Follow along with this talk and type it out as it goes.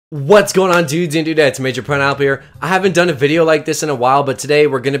What's going on, dudes and dudettes? Major Pineapple here. I haven't done a video like this in a while, but today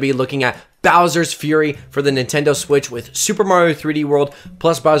we're going to be looking at Bowser's Fury for the Nintendo Switch with Super Mario 3D World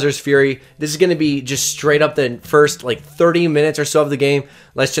plus Bowser's Fury. This is going to be just straight up the first like 30 minutes or so of the game.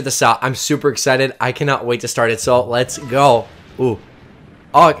 Let's check this out. I'm super excited. I cannot wait to start it, so let's go. Ooh.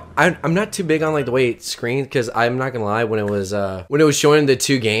 Oh, I'm not too big on like the way it's screened, because I'm not gonna lie, when it was showing the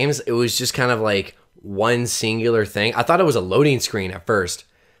two games, it was just kind of like one singular thing. I thought it was a loading screen at first.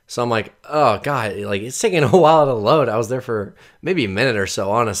 So I'm like, oh god, like it's taking a while to load. I was there for maybe a minute or so,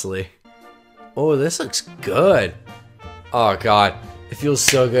 honestly. Oh, this looks good. Oh god, it feels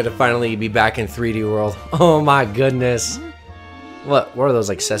so good to finally be back in 3D World. Oh my goodness. What are those,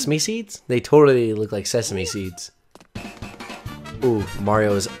 like sesame seeds? They totally look like sesame seeds. Ooh,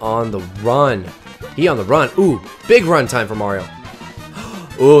 Mario is on the run. He on the run. Ooh, big run time for Mario.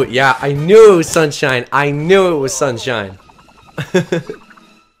 Ooh, yeah, I knew it was sunshine. I knew it was sunshine.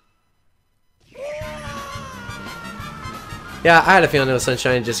 Yeah, I had a feeling it was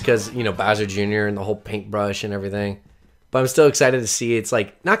sunshine just because, you know, Bowser Jr. and the whole paintbrush and everything. But I'm still excited to see. It's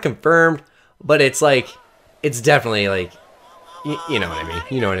like, not confirmed, but it's like, it's definitely like, you know what I mean.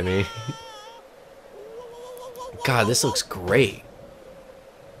 You know what I mean. God, this looks great.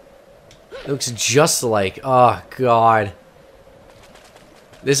 It looks just like, oh god.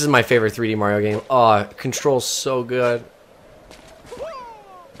 This is my favorite 3D Mario game. Oh, it controls so good.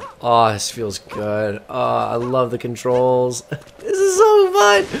 Oh, this feels good. Oh, I love the controls. This is so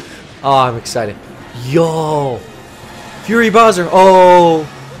fun. Oh, I'm excited. Yo, Fury Bowser. Oh,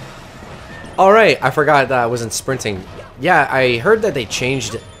 all right. I forgot that I wasn't sprinting. Yeah, I heard that they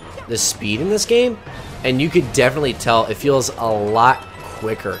changed the speed in this game, and you could definitely tell it feels a lot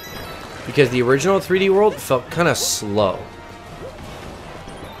quicker because the original 3D World felt kind of slow.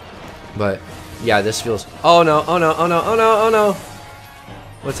 But yeah, this feels. Oh no! Oh no! Oh no! Oh no! Oh no!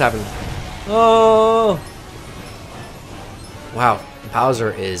 What's happened? Oh! Wow,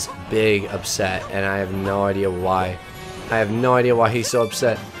 Bowser is big upset, and I have no idea why. I have no idea why he's so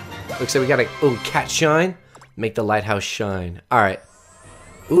upset. Looks like we gotta, ooh, cat shine. Make the lighthouse shine. All right.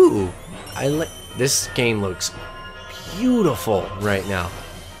 Ooh, this game looks beautiful right now.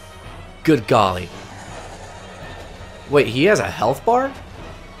 Good golly. Wait, he has a health bar?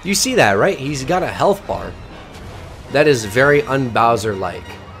 You see that, right? He's got a health bar. That is very un-Bowser-like.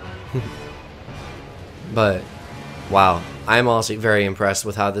 But, wow. I'm also very impressed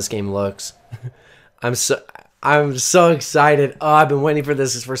with how this game looks. I'm so excited. Oh, I've been waiting for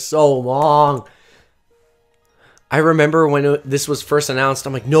this for so long. I remember when this was first announced,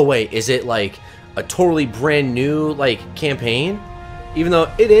 I'm like, no way, is it like a totally brand new like campaign? Even though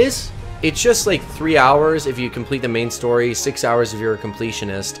it is, it's just like 3 hours if you complete the main story, 6 hours if you're a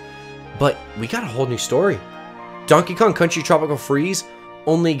completionist. But we got a whole new story. Donkey Kong Country Tropical Freeze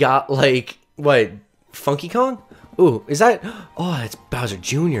only got like, what, Funky Kong? Ooh, is that, oh, that's Bowser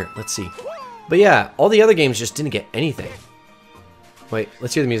Jr. Let's see. But yeah, all the other games just didn't get anything. Wait,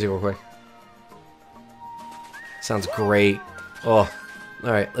 let's hear the music real quick. Sounds great. Oh,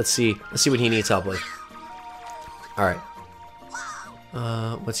 all right, let's see what he needs help with. All right.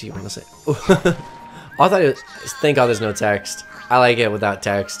 What's he want to say? Oh, I thought it was, thank God there's no text. I like it without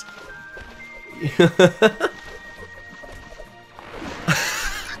text.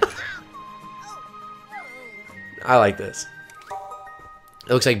 I like this. It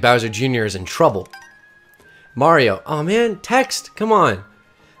looks like Bowser Jr. is in trouble. Mario, oh man, text, come on.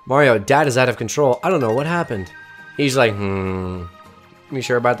 Mario, Dad is out of control. I don't know what happened. He's like, you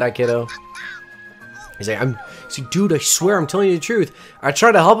sure about that, kiddo? He's like, dude, I swear I'm telling you the truth. I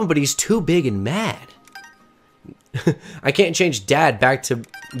tried to help him, but he's too big and mad. I can't change Dad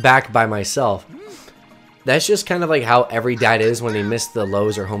back by myself. That's just kind of like how every dad is when they miss the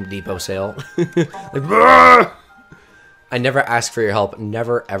Lowe's or Home Depot sale. Like, I never ask for your help,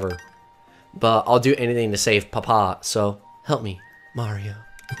 never ever. But I'll do anything to save Papa, so help me, Mario.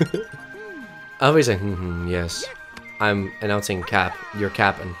 I always say, yes. I'm announcing Cap. You're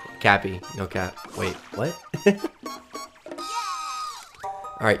Cappin'. Cappy. No Cap. Wait, what?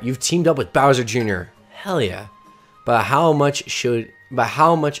 Alright, you've teamed up with Bowser Jr. Hell yeah. But how much should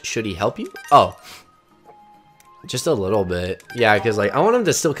he help you? Oh. Just a little bit. Yeah, because like I want him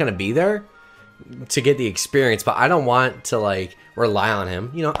to still kind of be there to get the experience, but I don't want to like rely on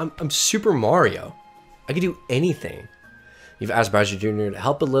him. You know, I'm Super Mario. I can do anything. You've asked Bowser Jr. to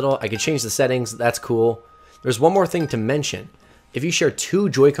help a little. I could change the settings. That's cool. There's one more thing to mention. If you share two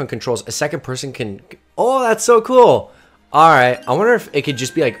Joy-Con controls, a second person can... Oh, that's so cool. All right. I wonder if it could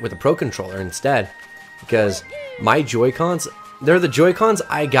just be like with a Pro Controller instead. Because my Joy-Cons, they're the Joy-Cons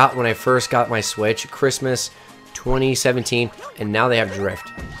I got when I first got my Switch. Christmas 2017, and now they have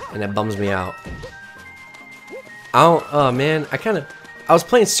drift, and that bums me out. Oh man, I was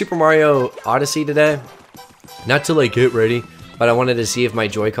playing Super Mario Odyssey today, not to like get ready, but I wanted to see if my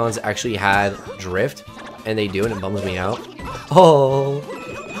Joy-Cons actually had drift, and they do, and it bums me out.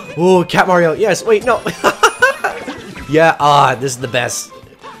 Oh, Cat Mario, yes, wait, no. Yeah, this is the best.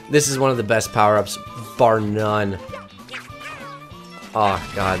 This is one of the best power-ups, bar none.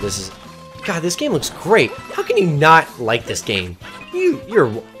 Oh god, this game looks great. How can you not like this game?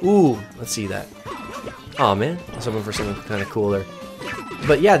 Ooh, let's see that. Oh man, I was hoping for something kind of cooler.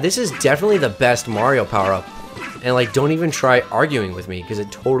 But yeah, this is definitely the best Mario power-up. And like, don't even try arguing with me, because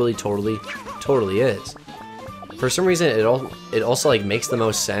it totally is. For some reason, it also like makes the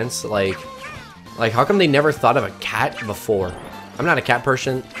most sense. Like how come they never thought of a cat before? I'm not a cat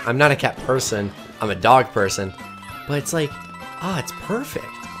person. I'm a dog person. But it's like, it's perfect.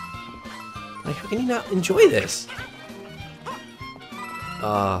 Like, how can you not enjoy this?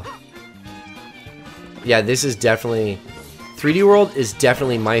 Yeah, this is definitely... 3D World is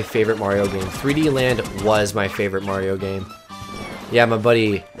definitely my favorite Mario game. 3D Land was my favorite Mario game. Yeah, my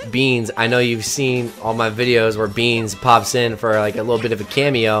buddy Beans, I know you've seen all my videos where Beans pops in for like a little bit of a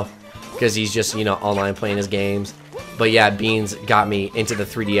cameo because he's just, you know, online playing his games. But yeah, Beans got me into the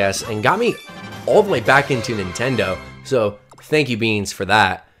 3DS and got me all the way back into Nintendo. So thank you, Beans, for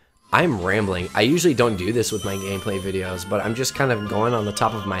that. I'm rambling. I usually don't do this with my gameplay videos, but I'm just kind of going on the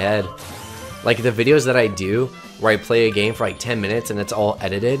top of my head. Like the videos that I do where I play a game for like 10 minutes and it's all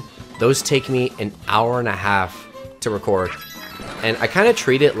edited, those take me an hour and a half to record. And I kind of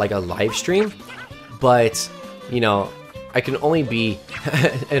treat it like a live stream, but, you know, I can only be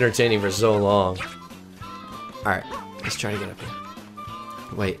entertaining for so long. Alright, let's try to get up here.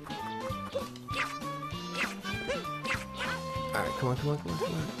 Wait. Alright, come on.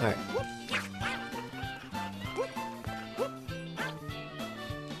 Alright.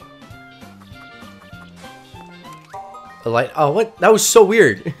 A light? Oh, what? That was so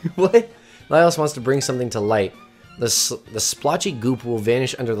weird. What? Lyle wants to bring something to light. The splotchy goop will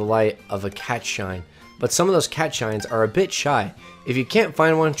vanish under the light of a cat shine. But some of those cat shines are a bit shy. If you can't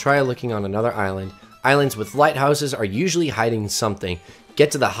find one, try looking on another island. Islands with lighthouses are usually hiding something.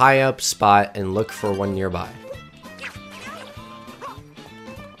 Get to the high up spot and look for one nearby.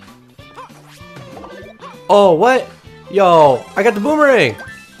 Oh, what? Yo, I got the boomerang.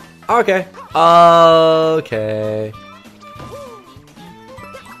 Okay. Okay.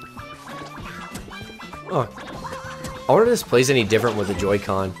 Oh, I wonder if this plays any different with the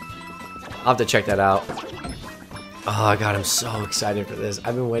Joy-Con. I'll have to check that out. Oh god, I'm so excited for this.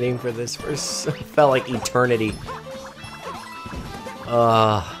 I've been waiting for this for felt like eternity.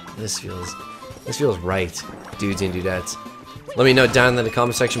 This feels right, dudes and dudettes. Let me know down in the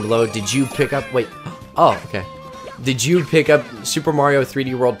comment section below. Did you pick up? Wait. Oh, okay. Did you pick up Super Mario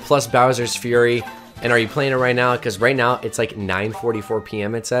 3D World plus Bowser's Fury? And are you playing it right now? Because right now it's like 9:44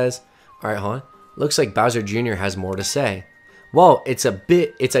 p.m. It says. All right, hold on. Looks like Bowser Jr. has more to say. Whoa, it's a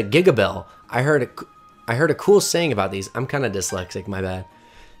gigabell. I heard a cool saying about these. I'm kind of dyslexic, my bad.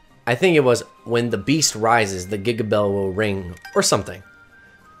 I think it was when the beast rises, the gigabell will ring or something.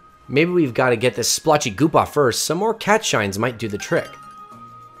 Maybe we've got to get this splotchy goop off first. Some more cat shines might do the trick.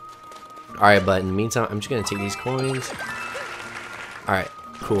 All right, but in the meantime, I'm just gonna take these coins. All right,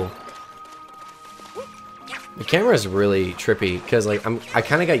 cool. The camera is really trippy because like I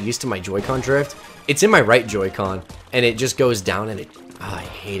kind of got used to my Joy-Con drift. It's in my right Joy-Con and it just goes down and I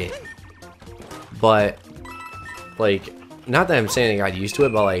hate it. But like, not that I'm saying I got used to it,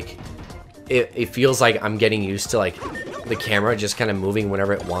 but like it feels like I'm getting used to like the camera just kind of moving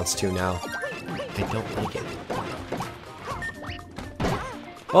whenever it wants to now. I don't like it.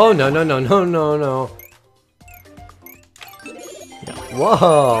 Oh no.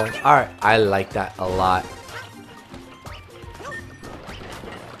 Whoa! Alright, I like that a lot.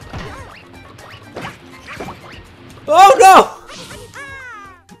 Oh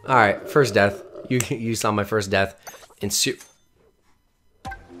no! Alright, first death. You saw my first death. And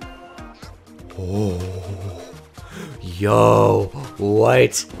oh. Yo,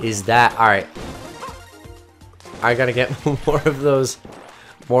 what is that? Alright. I gotta get more of those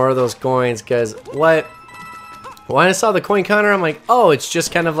coins, because what? When I saw the coin counter, I'm like, oh, it's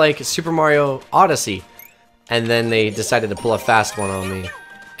just kind of like Super Mario Odyssey. And then they decided to pull a fast one on me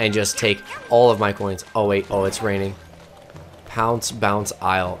and just take all of my coins. Oh, wait. Oh, it's raining. Pounce, bounce,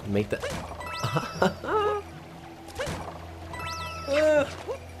 aisle. Make the...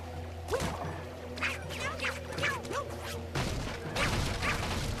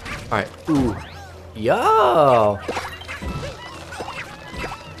 Alright. Ooh. Yo!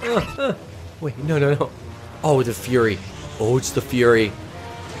 Wait, no. Oh, the Fury. Oh, it's the Fury.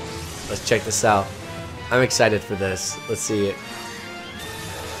 Let's check this out. I'm excited for this. Let's see it.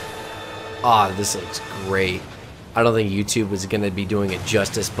 Oh, this looks great. I don't think YouTube is going to be doing it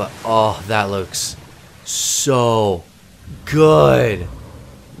justice, but oh, that looks so good.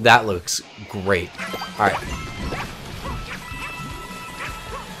 That looks great. All right.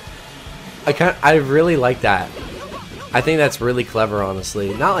 I really like that. I think that's really clever,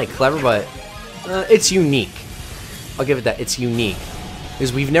 honestly. Not like clever, but it's unique. I'll give it that. It's unique.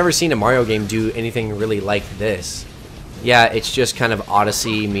 Because we've never seen a Mario game do anything really like this. Yeah, it's just kind of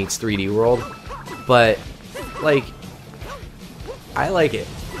Odyssey meets 3D World. But, like, I like it.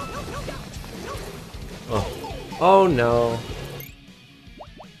 Oh, oh no.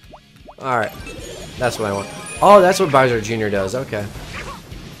 Alright. That's what I want. Oh, that's what Bowser Jr. does. Okay.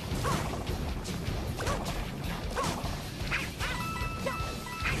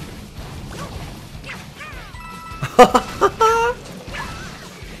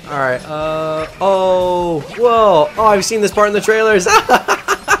 Alright, oh, whoa, oh, I've seen this part in the trailers.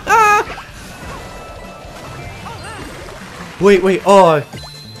 Wait, oh.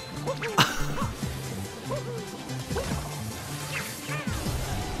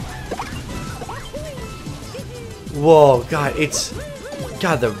 Whoa, God,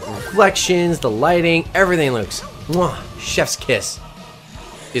 the reflections, the lighting, everything looks, mwah, chef's kiss.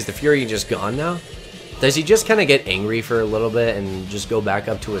 Is the Fury just gone now? Does he just kind of get angry for a little bit and just go back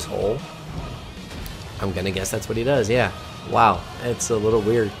up to his hole? I'm gonna guess that's what he does, yeah. Wow, it's a little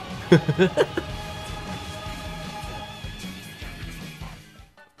weird.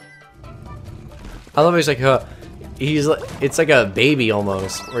 I love how he's like, it's like a baby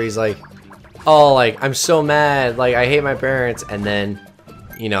almost, where he's like, oh, like, I'm so mad, like, I hate my parents, and then,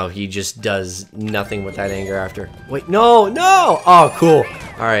 you know, he just does nothing with that anger after. Wait, no! Oh, cool.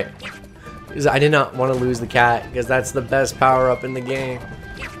 Alright. I did not want to lose the cat, because that's the best power-up in the game.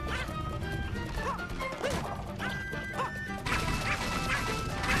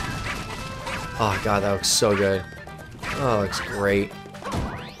 Oh, God, that looks so good. Oh, it looks great.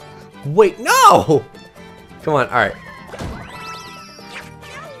 Wait, no! Come on, alright.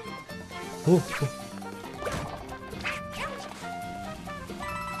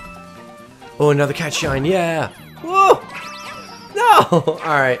 Oh, another cat shine, yeah! Whoa! No!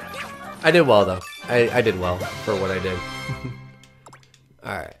 Alright. I did well, though. I did well for what I did.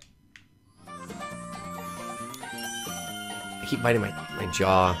 Alright. I keep biting my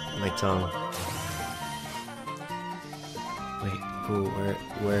jaw, my tongue. Wait, ooh,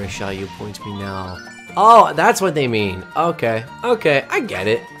 where shall you point me now? Oh, that's what they mean. Okay, okay, I get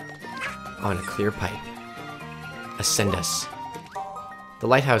it. On a clear pipe. Ascend us. The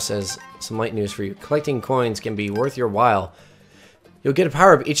lighthouse says some light news for you. Collecting coins can be worth your while. You'll get a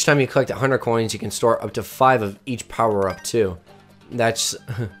power-up each time you collect 100 coins. You can store up to 5 of each power-up, too. That's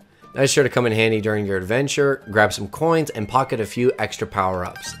sure to come in handy during your adventure. Grab some coins and pocket a few extra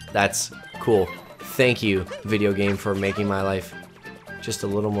power-ups. That's cool. Thank you, video game, for making my life just a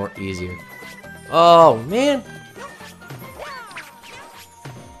little more easier. Oh, man.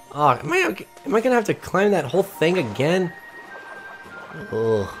 Oh, am I gonna have to climb that whole thing again?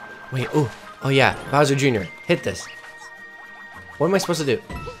 Oh, wait, oh yeah, Bowser Jr., hit this. What am I supposed to do?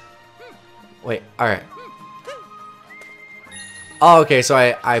 Wait, alright. Oh, okay, so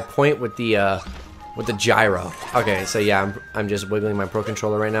I point with the gyro. Okay, so yeah, I'm just wiggling my Pro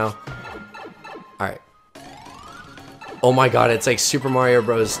Controller right now. Alright. Oh my god, it's like Super Mario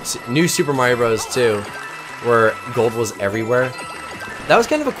Bros. New Super Mario Bros. 2, where gold was everywhere. That was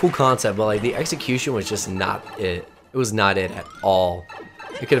kind of a cool concept, but like the execution was just not it. It was not it at all.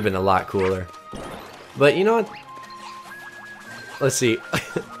 It could have been a lot cooler. But you know what? Let's see.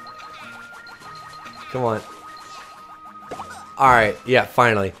 Come on. Alright, yeah,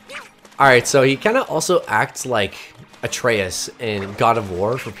 finally. Alright, so he kind of also acts like Atreus in God of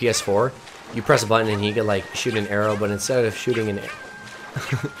War for PS4. You press a button and he could like shoot an arrow, but instead of shooting an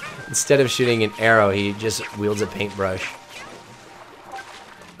arrow, he just wields a paintbrush.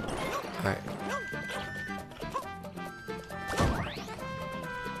 Alright.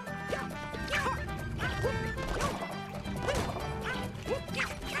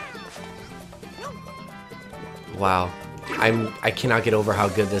 Wow. I cannot get over how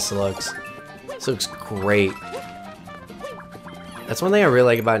good this looks. This looks great. That's one thing I really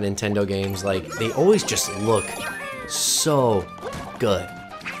like about Nintendo games. Like, they always just look so good.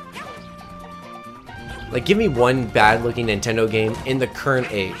 Like, give me one bad-looking Nintendo game in the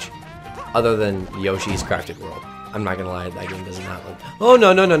current age, other than Yoshi's Crafted World. I'm not gonna lie, that game does not look... Oh, no.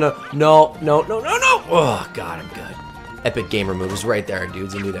 Oh, God, I'm good. Epic gamer moves right there,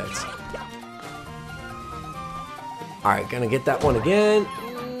 dudes and dudettes. Alright, gonna get that one again.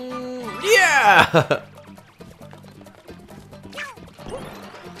 Yeah!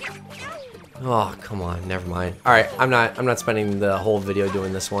 Oh, come on, never mind. Alright, I'm not spending the whole video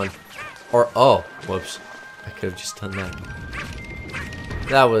doing this one. Or oh, whoops. I could have just done that.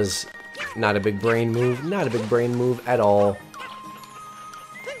 That was not a big brain move. Not a big brain move at all.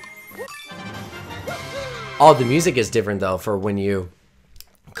 Oh, the music is different though for when you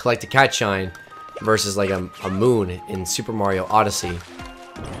collect a cat shine versus like a moon in Super Mario Odyssey.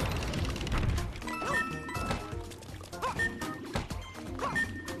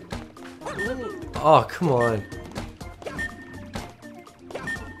 Oh, come on.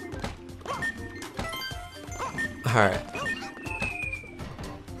 Alright.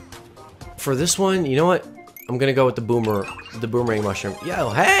 For this one, you know what? I'm gonna go with the boomerang mushroom. Yo,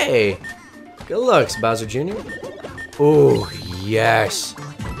 hey! Good looks, Bowser Jr. Oh, yes.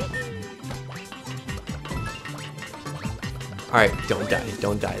 Alright, don't die,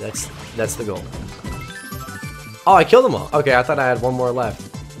 don't die. That's the goal. Oh, I killed them all. Okay, I thought I had one more left.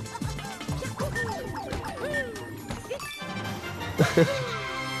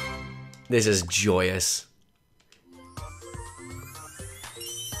 This is joyous.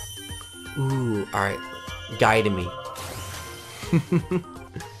 Ooh, alright. Guide me.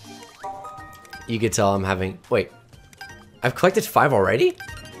 You could tell I'm having... Wait. I've collected 5 already?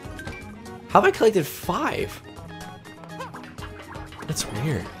 How have I collected 5? That's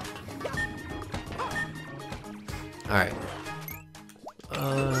weird. Alright.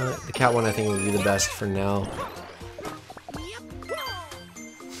 The cat one I think would be the best for now.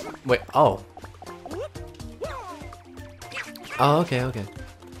 Wait, oh. Oh, okay, okay.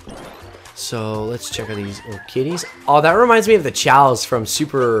 So, let's check out these little kitties. Oh, that reminds me of the chows from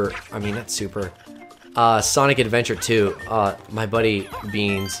Super... I mean, not Super. Sonic Adventure 2. My buddy,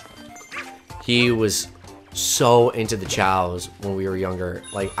 Beans. He was so into the chows when we were younger.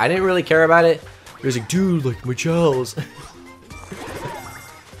 Like, I didn't really care about it. He was like, dude, like, my chows.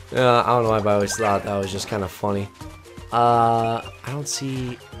 I don't know why, but I always thought that was just kind of funny. I don't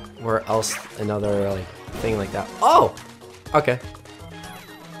see where else another, like, thing like that. Oh! Okay.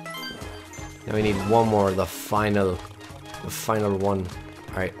 Now we need one more, the final one.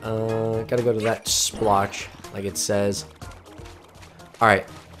 Alright, gotta go to that splotch, like it says. Alright,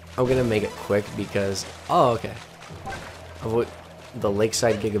 I'm gonna make it quick because, oh, okay. Avoid the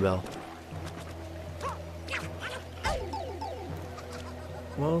Lakeside Gigabell.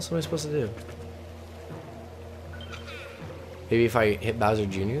 What else am I supposed to do? Maybe if I hit Bowser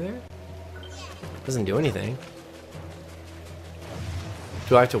Jr. there? Doesn't do anything.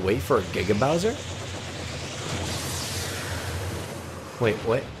 Do I have to wait for a Giga Bowser? Wait,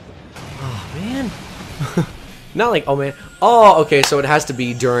 what? Oh, man. Not like, oh, man. Oh, okay, so it has to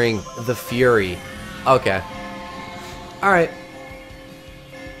be during the Fury. Okay. Alright.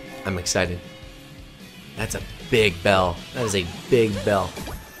 I'm excited. That's a big bell. That is a big bell.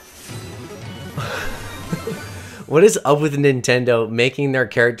 What is up with Nintendo making their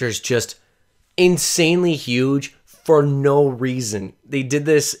characters just insanely huge for no reason? They did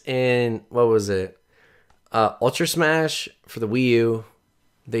this in, what was it? Ultra Smash for the Wii U.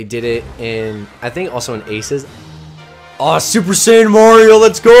 They did it in, I think also in Aces. Oh, Super Saiyan Mario,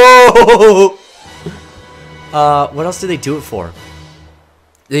 let's go! What else did they do it for?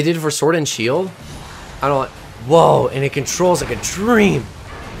 They did it for Sword and Shield? I don't know. Whoa, and it controls like a dream.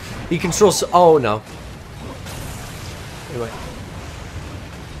 He controls, oh no. Anyway.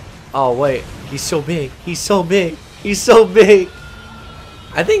 Oh wait, he's so big. He's so big. He's so big.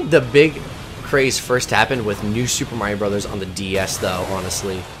 I think the big craze first happened with New Super Mario Bros. On the DS though,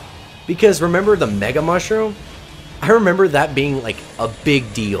 honestly. Because remember the Mega Mushroom? I remember that being like a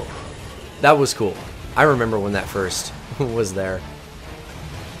big deal. That was cool. I remember when that first was there.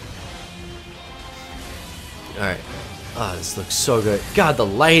 Alright. Oh, this looks so good. God, the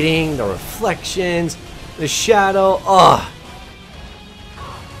lighting, the reflections, the shadow. Oh.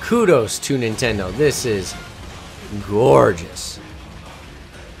 Kudos to Nintendo. This is gorgeous.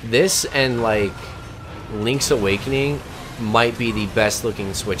 This and like Link's Awakening might be the best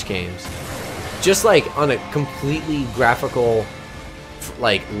looking Switch games. Just like on a completely graphical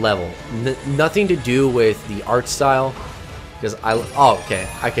like level. Nothing to do with the art style. Because oh okay.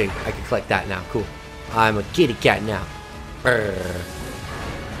 I can collect that now. Cool. I'm a kitty cat now.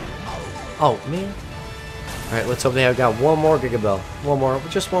 Oh man. Alright, let's hope they have got one more Gigabell. One more,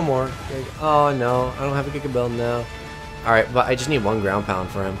 just one more. Oh no, I don't have a Gigabell now. Alright, but I just need one ground pound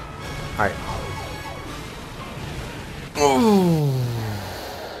for him. Alright.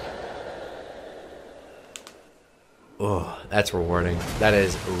 Oh, that's rewarding. That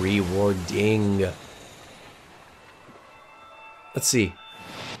is rewarding. Let's see.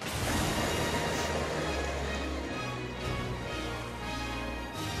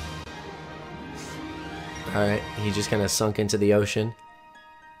 Alright, he just kind of sunk into the ocean.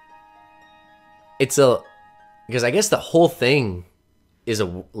 It's a... Because I guess the whole thing is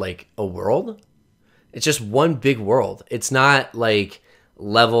like a world. It's just one big world. It's not like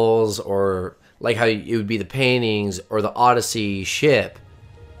levels or like how it would be the paintings or the Odyssey ship.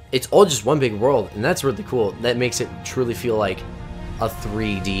 It's all just one big world, and that's really cool. That makes it truly feel like a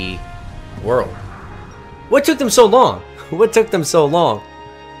 3D world. What took them so long? What took them so long?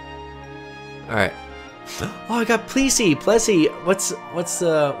 Alright. Oh, I got Plessy. What's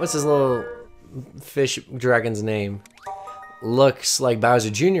his little fish dragon's name? Looks like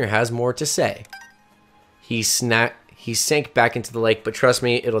Bowser Jr. has more to say. He sank back into the lake, but trust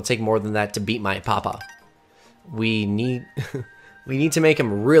me, it'll take more than that to beat my papa. We need to make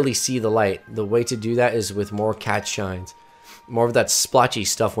him really see the light. The way to do that is with more cat shines. More of that splotchy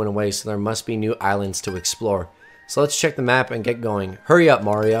stuff went away, so there must be new islands to explore. So let's check the map and get going. Hurry up,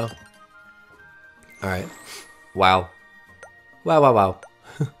 Mario. Alright. Wow. Wow.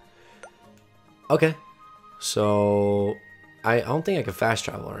 Okay. So... I don't think I can fast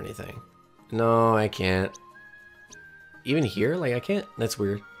travel or anything. No, I can't. Even here? Like, I can't? That's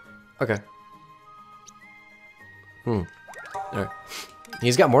weird. Okay. Alright.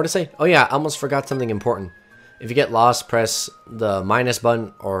 He's got more to say? Oh yeah, I almost forgot something important. If you get lost, press the minus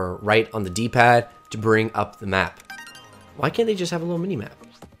button or right on the D-pad to bring up the map. Why can't they just have a little mini-map?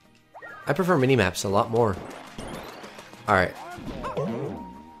 I prefer mini-maps a lot more. Alright.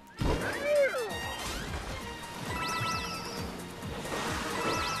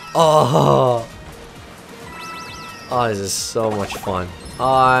 Oh, this is so much fun.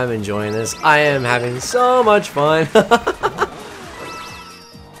 Oh, I'm enjoying this. I am having so much fun.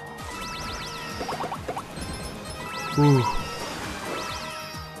 Ooh.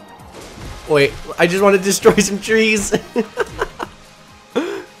 Wait, I just want to destroy some trees.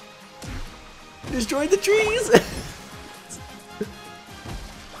 Destroy the trees.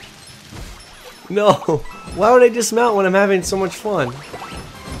 No, why would I dismount when I'm having so much fun?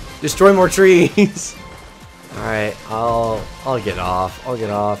 Destroy more trees. Alright, I'll get off.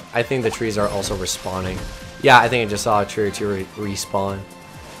 I think the trees are also respawning. Yeah, I think I just saw a tree or two respawn.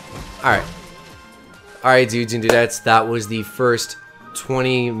 Alright, dudes and dudettes, that was the first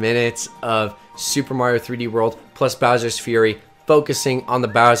 20 minutes of Super Mario 3D World plus Bowser's Fury, focusing on the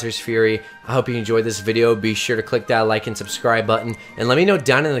Bowser's Fury. I hope you enjoyed this video. Be sure to click that like and subscribe button, and let me know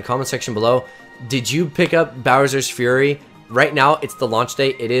down in the comment section below, did you pick up Bowser's Fury? Right now, it's the launch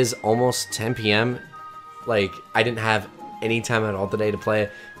date. It is almost 10 p.m. Like, I didn't have any time at all today to play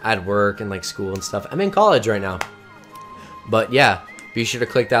it. I had work and, like, school and stuff. I'm in college right now. But, yeah, be sure to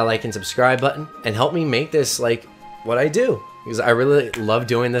click that like and subscribe button and help me make this, like, what I do. Because I really love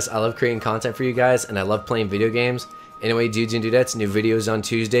doing this. I love creating content for you guys, and I love playing video games. Anyway, dudes and dudettes, new videos on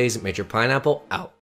Tuesdays. Major Pineapple, out.